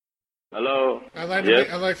Hello. I'd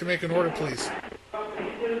like to make an order, please.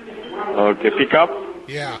 Okay, pick up.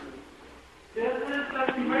 Yeah.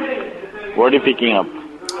 What are you picking up?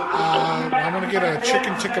 I'm gonna get a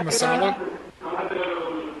chicken tikka masala.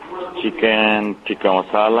 Chicken tikka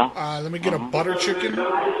masala. Let me get a butter chicken.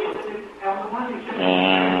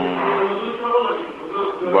 And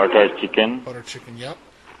butter chicken. Butter chicken, yep.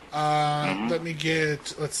 Let me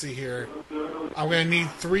get, let's see here. I'm gonna need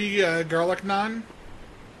 3 garlic naan.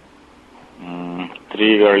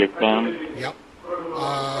 3 garlic naan. Yep.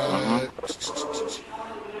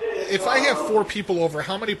 If I have 4 people over,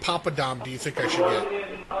 how many papadam do you think I should get?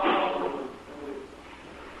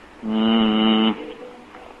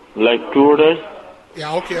 Like 2 orders?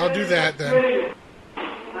 Yeah, okay, I'll do that then.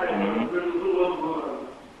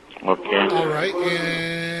 Okay. All right,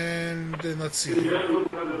 and then let's see here. And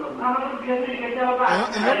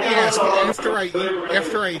let me ask,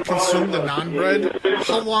 after I consume the naan bread,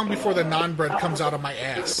 how long before the naan bread comes out of my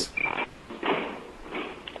ass?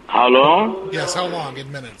 How long? Yes, how long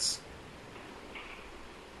in minutes?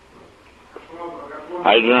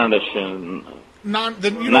 I don't understand. Naan,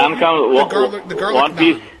 the garlic one naan.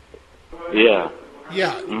 piece. Yeah.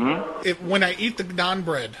 Yeah. When I eat the naan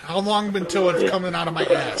bread, how long until it's coming out of my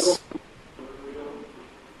ass?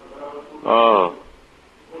 Oh.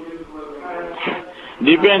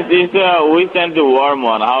 Depends. We send the warm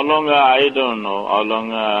one. How long? I don't know. How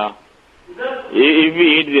long? If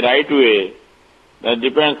we eat the right way, that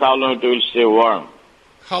depends how long it will stay warm.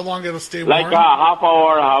 How long it'll stay warm? Like half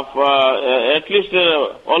hour, at least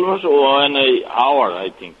almost 1 hour, I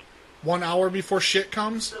think. 1 hour before shit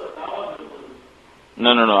comes? No.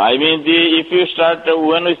 I mean, if you start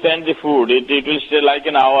when we send the food, it will stay like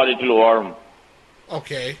an hour. It will warm.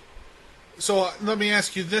 Okay. So let me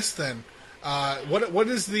ask you this then: what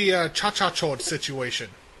is the cha-cha-chod situation?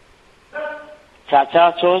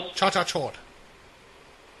 Cha-cha-chod? Cha-cha-chod.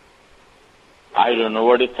 I don't know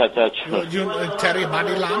what is cha-cha-chod. Terry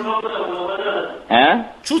Madilan? Huh?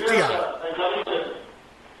 Chutia.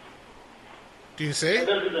 Do you say?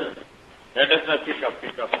 Let us not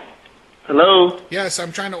pick up. Hello? Yes,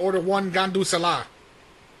 I'm trying to order 1 gandu salah.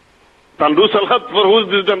 Tandu salat? For who's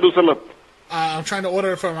this tandu salat? I'm trying to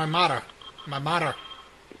order it for my mother. My mother.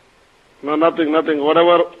 No, nothing.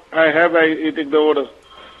 Whatever I have, I take the order.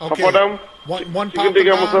 Okay. Papadam? One Chicken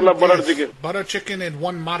tikka masala, butter yes, chicken. Butter chicken and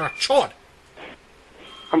 1 mara chod.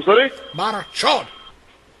 I'm sorry? Mara chod.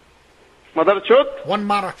 Mother chot? 1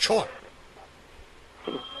 mara chod.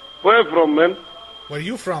 Where from, man? Where are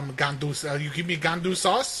you from, gandu? You give me gandu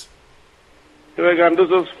sauce? You are gandu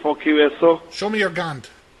sauce, fuck you, eso. Show me your gand.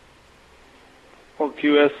 Fuck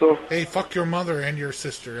you, eso. Hey, fuck your mother and your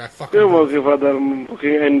sister. I fucking. You fucking father,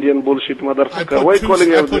 fucking Indian bullshit, motherfucker. Why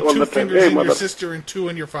calling I put all 2 the time? fingers Hey, in mother. your sister and 2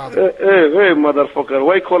 in your father. Hey, motherfucker.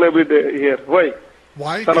 Why call every day here? Why?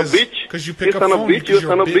 Why? Son of bitch? Because you pick You up son of phone. bitch? Because You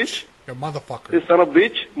you're son a of bitch. bitch? You're a motherfucker. You son of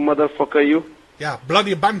bitch? Motherfucker, you. Yeah,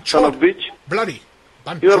 bloody banchod. Son of bitch. Bloody.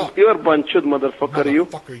 Banchod. You're bunchud, motherfucker, you.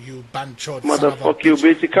 Motherfucker, you banchod. Motherfucker, you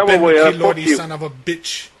bitch. Come Ben over here. Kilodi, Fuck you. son of a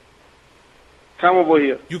bitch. Come over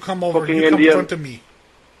here. You come over. Fucking You come in Indian. front of me.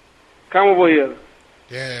 Come over here.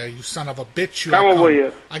 Yeah, you son of a bitch. Come over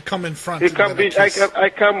here. I come in front. You and come, let a bitch. kiss. I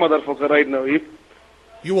come, motherfucker, right now. You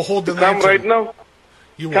will hold the come lantern. right now?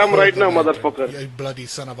 You will Come hold right the now, lantern. motherfucker. You bloody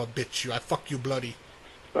son of a bitch. You. I fuck you, bloody.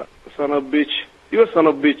 Son of bitch. You're son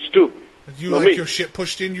of bitch, too. You No, like me. your shit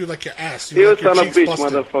pushed in. You like your ass. You're like your son of cheeks bitch,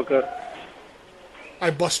 busted. motherfucker. I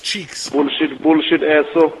bust cheeks. Bullshit,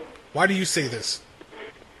 asshole. Why do you say this?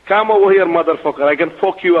 Come over here, motherfucker. I can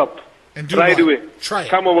fuck you up. And do Right what? away. Try it.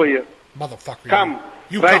 Come over here. Motherfucker. Come.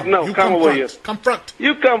 You Right come. now. You Come over front. here. Come front.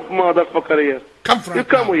 You come, motherfucker, here. Come front. You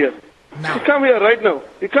come now. here. Now. You come here right now.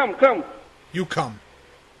 You come. You come.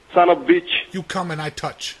 Son of bitch. You come and I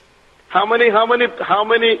touch. How many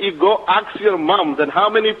you go ask your mom, then how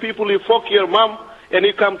many people you fuck your mom and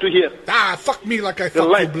you come to here? Fuck me like I Your fuck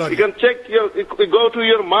you, life. bloody. You can check you go to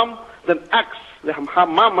your mom, then ask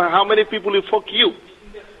mom how many people you fuck you.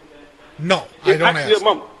 No, You I don't ask ask. your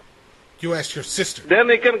mom. You ask your sister. Then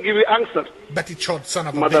they can give you answer. Betty Chod, son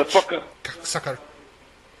of a Motherfucker. bitch. Cocksucker.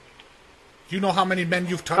 You know how many men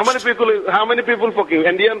you've touched? How many people fuck you?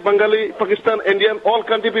 Indian, Bengali, Pakistan, Indian, all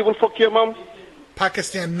country people fuck your mom?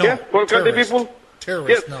 Pakistan, no. Yes, all country Terrorist. people? Terrorist,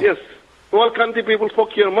 Yes, no. yes. All country people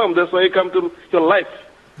fuck your mom. That's why you come to your life.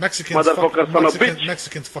 Mexicans, Motherfucker, son of bitch.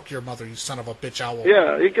 Mexicans fuck your mother, you son of a bitch owl.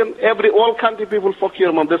 Yeah, you can all country people fuck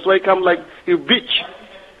your mom. That's why you come like you bitch.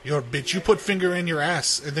 You're a bitch. You put finger in your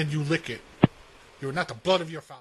ass and then you lick it. You're not the blood of your father.